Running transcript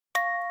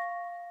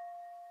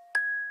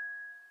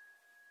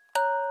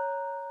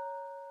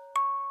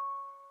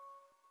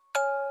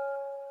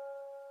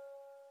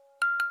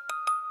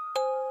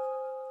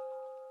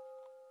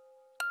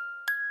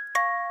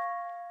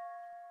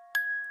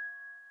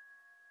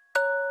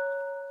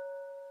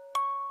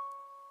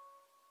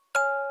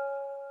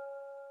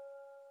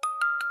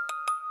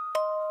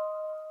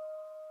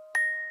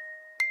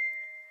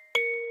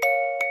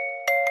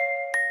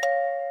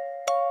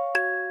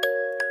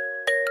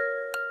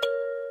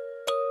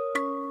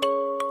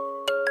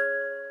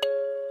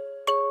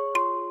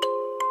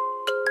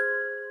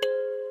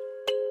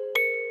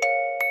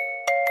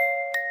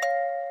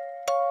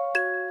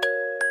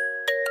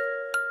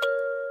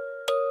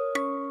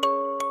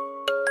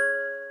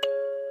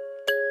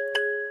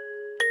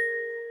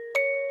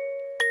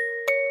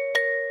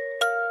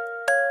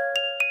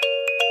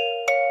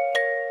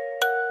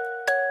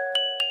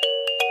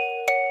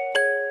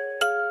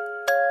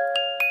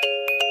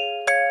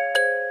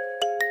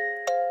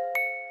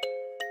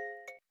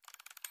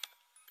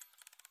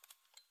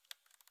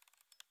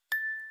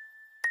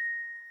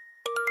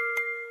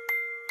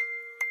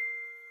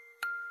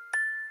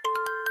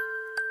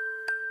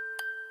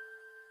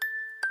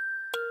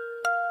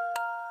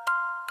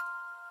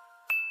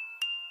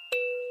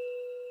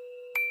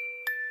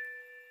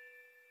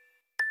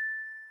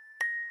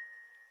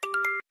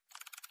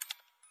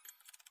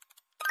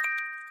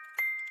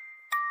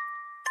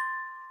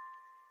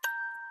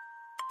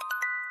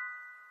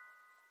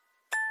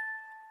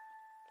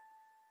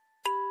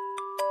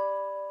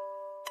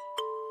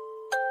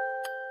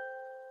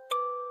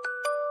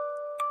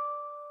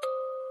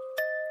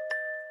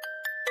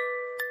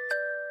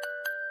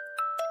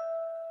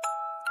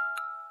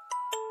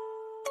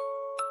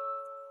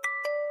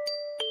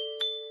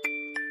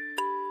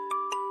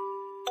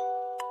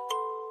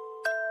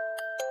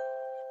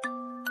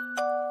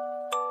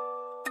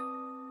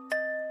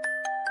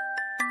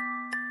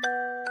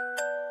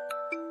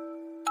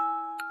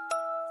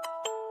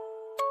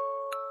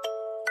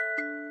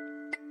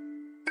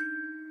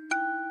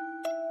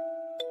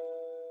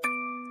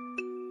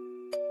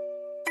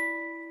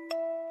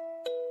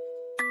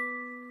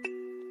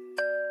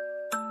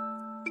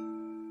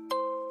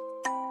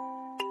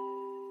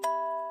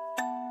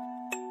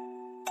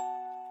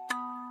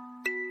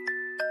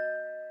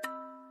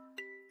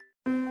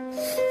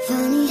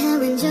Funny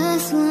how in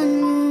just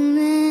one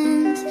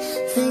moment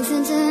things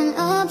can turn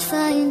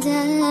upside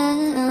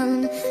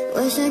down.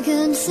 Wish I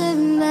could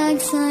turn back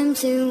time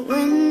to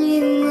when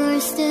you were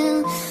still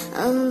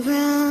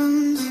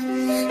around.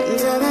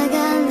 And all I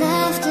got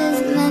left is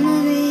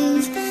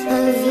memories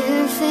of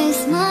your face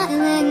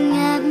smiling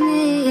at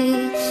me.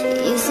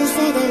 You used to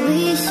say that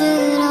we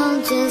should all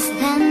just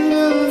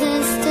handle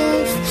this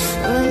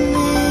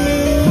differently.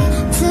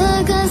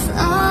 Took us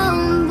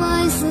all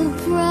by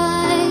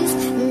surprise.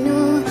 No,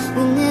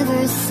 we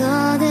never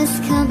saw this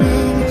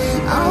coming.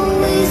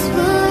 Always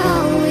were,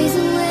 always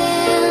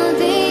will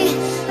be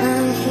a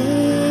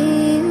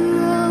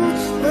hero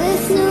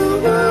with no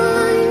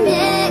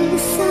warning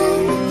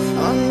sign.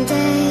 One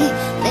day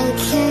they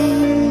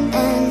came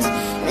and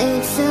they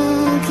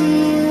took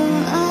you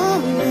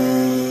away.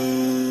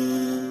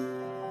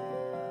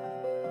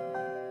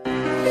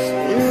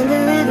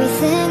 Remember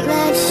everything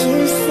that you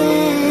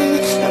said,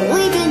 that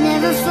we could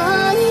never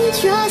fully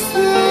trust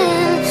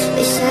them.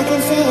 Wish I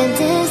could say I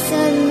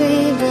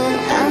disagree, but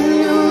I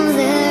know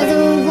they're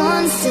the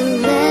ones to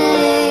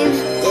blame.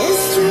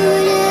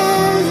 Destroyed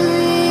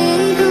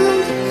every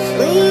hope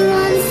we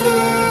once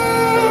had.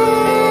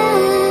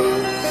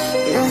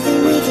 Nothing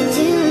we can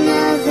do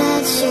now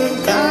that you're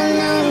gone.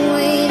 No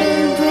way to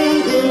bring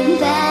you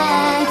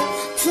back.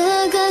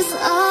 Took us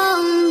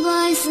all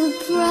by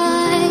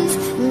surprise.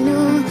 No,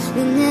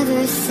 we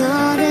never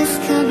saw this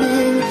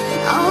coming.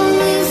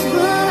 Always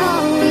were,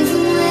 always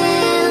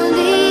will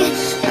be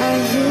a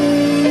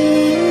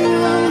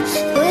hero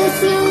with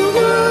no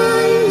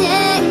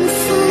warning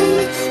sign.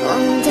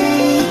 One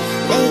day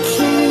they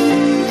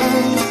came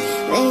and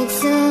they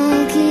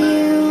took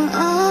you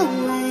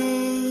away.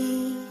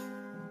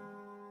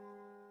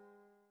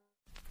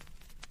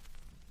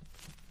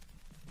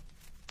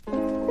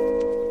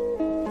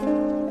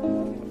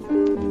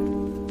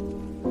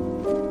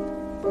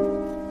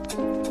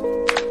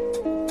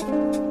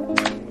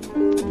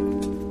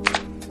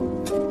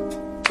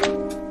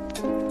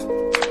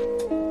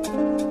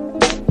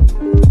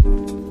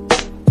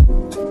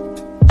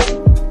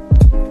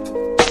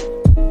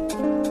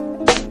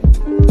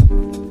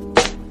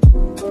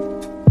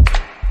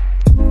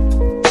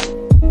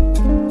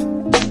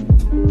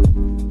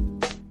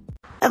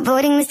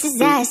 Avoiding this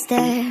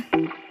disaster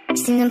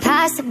seems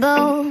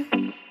impossible.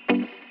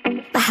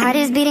 My heart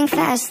is beating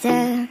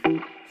faster,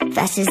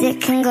 fast as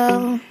it can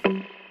go.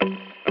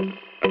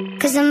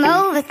 Cause I'm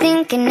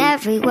overthinking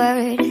every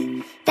word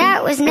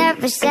that was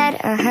never said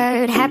or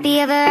heard. Happy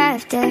ever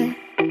after?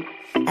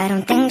 I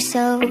don't think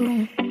so.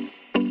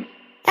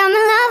 I'm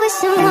in love with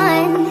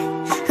someone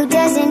who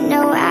doesn't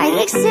know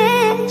I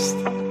exist.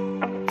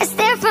 I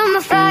stare from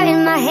afar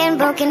in my hand,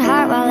 broken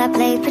heart while I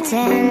play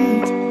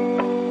pretend.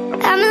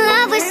 I'm in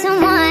love with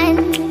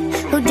someone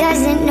who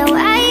doesn't know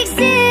I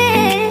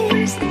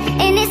exist.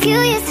 And it's you,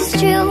 yes it's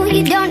true,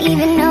 you don't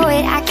even know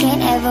it, I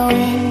can't ever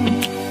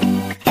win.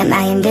 Am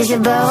I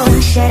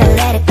invisible? Should I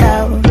let it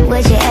go?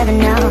 Would you ever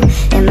know?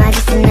 Am I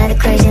just another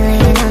crazy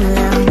laying on the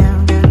low?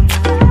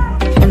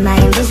 Am I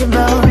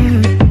invisible?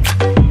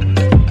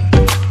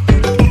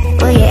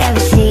 Will you ever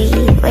see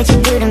what you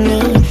do to me?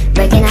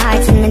 Breaking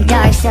hearts in the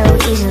dark so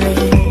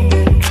easily.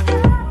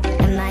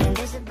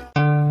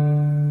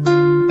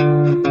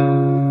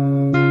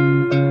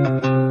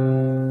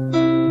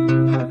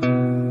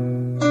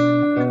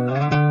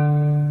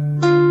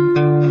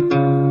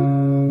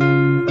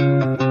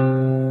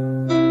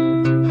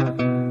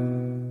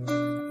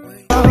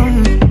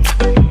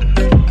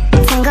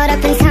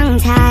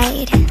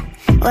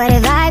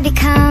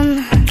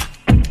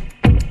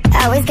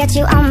 Got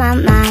you on my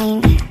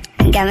mind,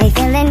 got me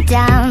feeling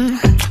dumb.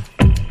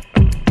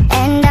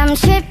 And I'm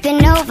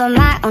tripping over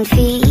my own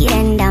feet,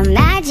 and I'm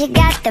mad you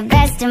got the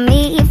best of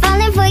me.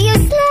 Falling for you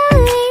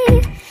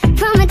slowly,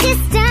 from a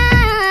distance.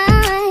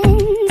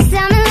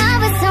 I'm in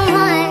love with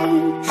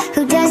someone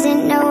who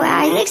doesn't know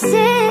I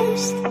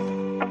exist.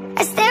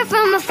 I stare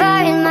from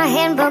afar in my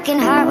hand, broken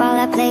heart while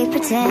I play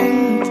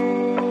pretend.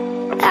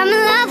 I'm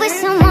in love with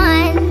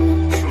someone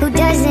who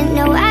doesn't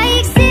know I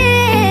exist.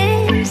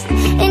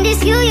 And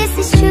it's you, yes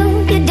it's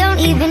true, you don't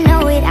even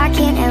know it, I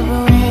can't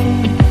ever win.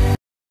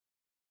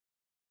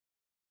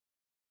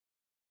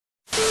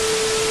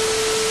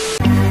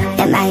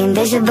 Am I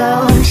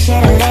invisible? Should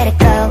I let it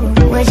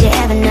go? Would you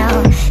ever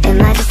know?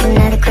 Am I just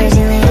another crazy